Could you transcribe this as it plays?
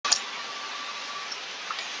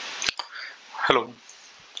Hello,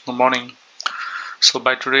 good morning. So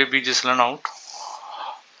by today we just learn out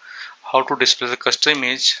how to display the custom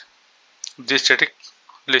image with the static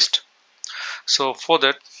list. So for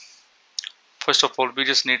that, first of all, we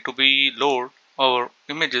just need to be load our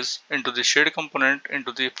images into the shared component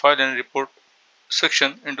into the file and report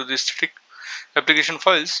section into the static application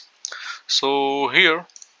files. So here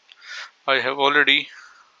I have already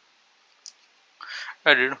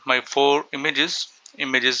added my four images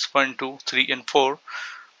 1, 2, 3 and 4,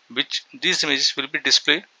 which these images will be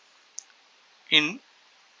displayed in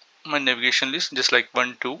my navigation list just like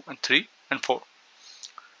 1, 2 and 3 and 4.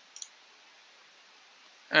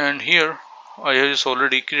 And here I have just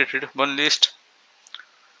already created one list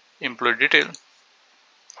employee detail,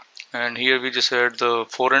 and here we just add the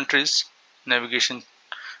four entries: navigation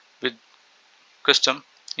with custom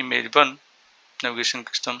image 1, navigation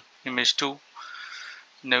custom image 2,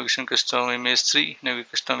 navigation custom image 3, navigation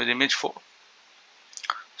custom with image 4.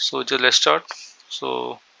 So just let's start.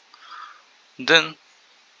 So then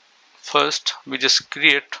first we just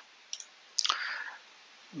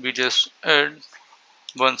add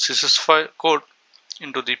one CSS file code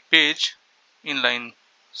into the page inline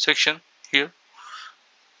section here,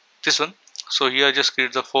 this one. So here I just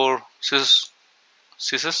create the four CSS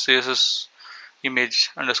image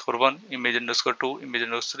underscore 1, image underscore 2, image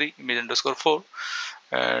underscore 3, image underscore 4,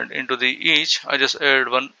 and into the each I just add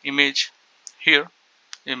one image here,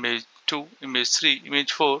 image 2, image 3,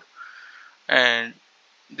 image 4, and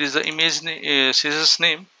this is the image CSS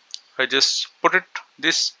name. I just put it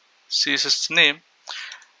this CSS name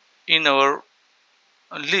in our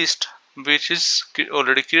list which is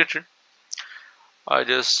already created. I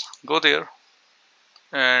just go there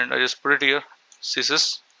and I just put it here,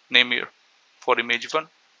 CSS name here for image 1.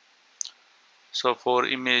 So for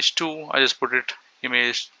image 2 I just put it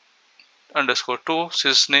image underscore 2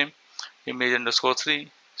 CSS name, image underscore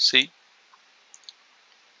 3 C.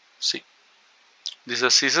 This is a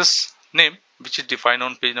CSS name which is defined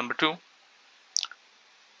on page number 2,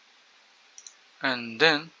 and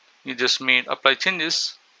then you just apply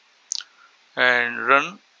changes and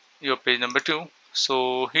run your page number 2.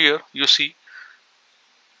 So here you see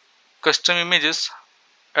custom images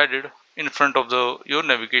added in front of your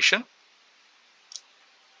navigation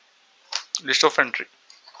list of entry.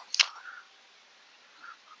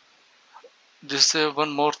 This is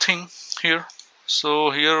one more thing here.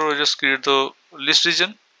 So here I just create the list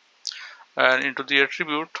region, and into the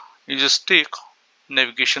attribute you just take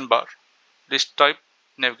navigation bar, list type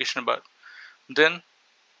navigation bar. Then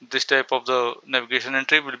this type of the navigation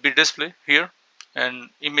entry will be displayed here, and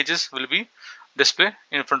images will be displayed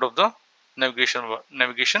in front of the navigation bar,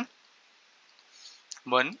 navigation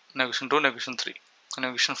 1, navigation 2, navigation 3,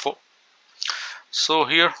 navigation 4. So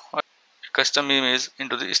here I custom image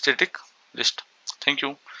into the static list. Thank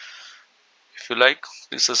you. If you like,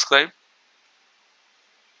 please subscribe.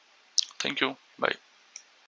 Thank you. Bye.